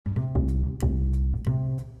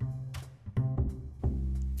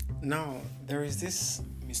Now, there is this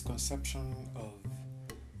misconception of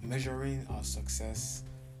measuring our success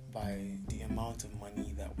by the amount of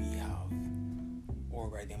money that we have or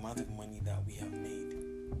by the amount of money that we have made.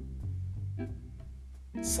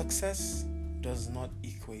 Success does not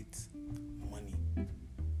equate money.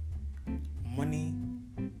 Money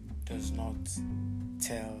does not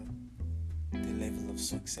tell the level of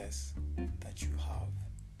success that you have.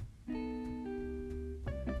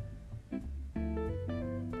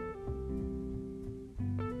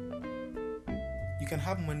 You can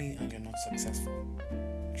have money and you're not successful.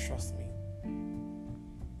 Trust me.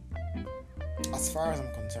 As far as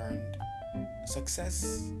I'm concerned,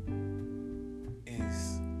 success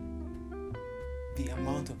is the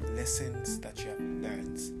amount of lessons that you have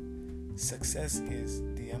learned. Success is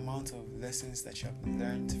the amount of lessons that you have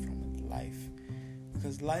learned from life.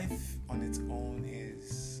 Because life on its own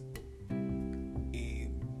is a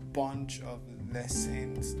bunch of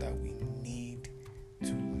lessons that we need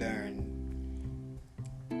to learn.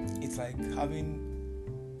 It's like having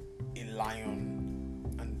a lion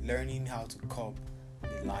and learning how to curb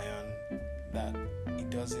the lion, that it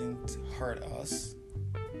doesn't hurt us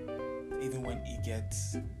even when it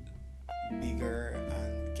gets bigger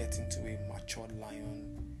and gets into a matured lion.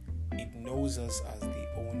 It knows us as the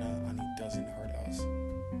owner and it doesn't hurt us.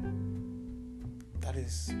 That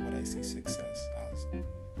is what I see success as.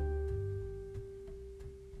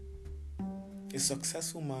 A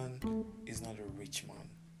successful man is not a rich man.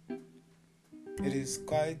 It is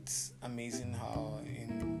quite amazing how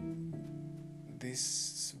in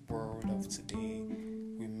this world of today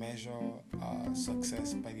we measure our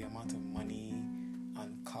success by the amount of money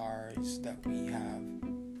and cars that we have.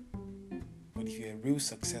 But if you're a real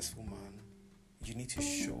successful man, you need to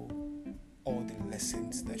show all the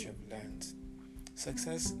lessons that you have learned.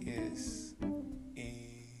 Success is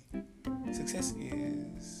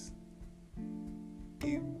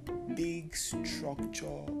a big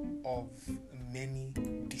structure of many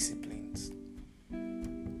disciplines.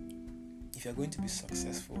 If you're going to be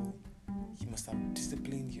successful, you must have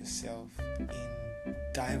disciplined yourself in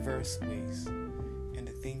diverse ways. In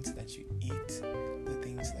the things that you eat, the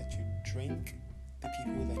things that you drink, the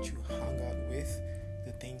people that you hang out with,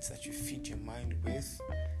 the things that you feed your mind with,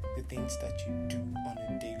 the things that you do on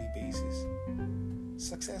a daily basis.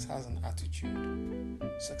 Success has an attitude.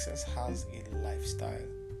 Success has a lifestyle.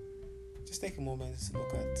 Just take a moment to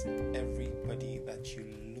look at everybody that you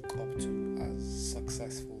look up to as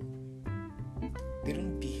successful. They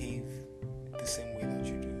don't behave the same way that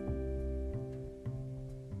you do.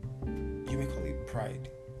 You may call it pride.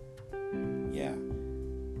 Yeah.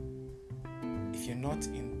 If you're not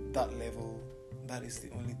in that level, that is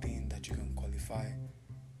the only thing that you can qualify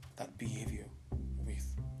that behavior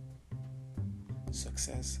with.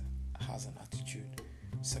 Success has an attitude.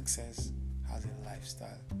 Success has a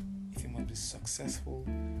lifestyle. If you must be successful,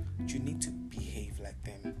 you need to behave like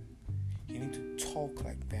them. You need to talk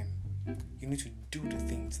like them. You need to do the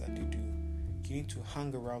things that they do. You need to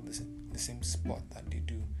hang around the same spot that they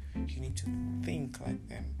do. You need to think like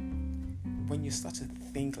them. When you start to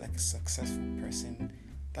think like a successful person,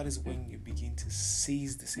 that is when you begin to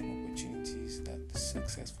seize the same opportunities that the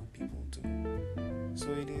successful people do. So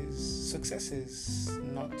success is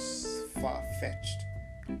not far-fetched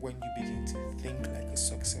when you begin to think like a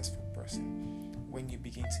successful person, when you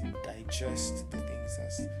begin to digest the things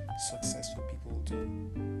that successful people do.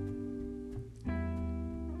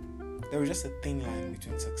 There is just a thin line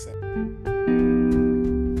between success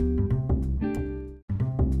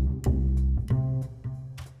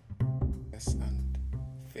and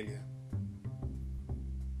failure.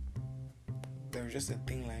 There is just a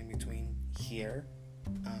thin line between here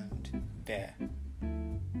and there.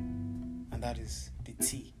 And that is the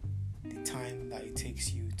T, the time that it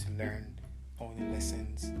takes you to learn all the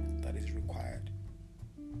lessons that is required.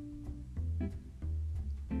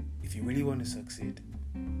 If you really want to succeed,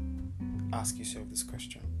 ask yourself this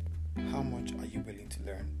question: how much are you willing to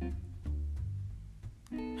learn?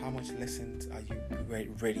 How much lessons are you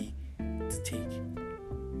ready to take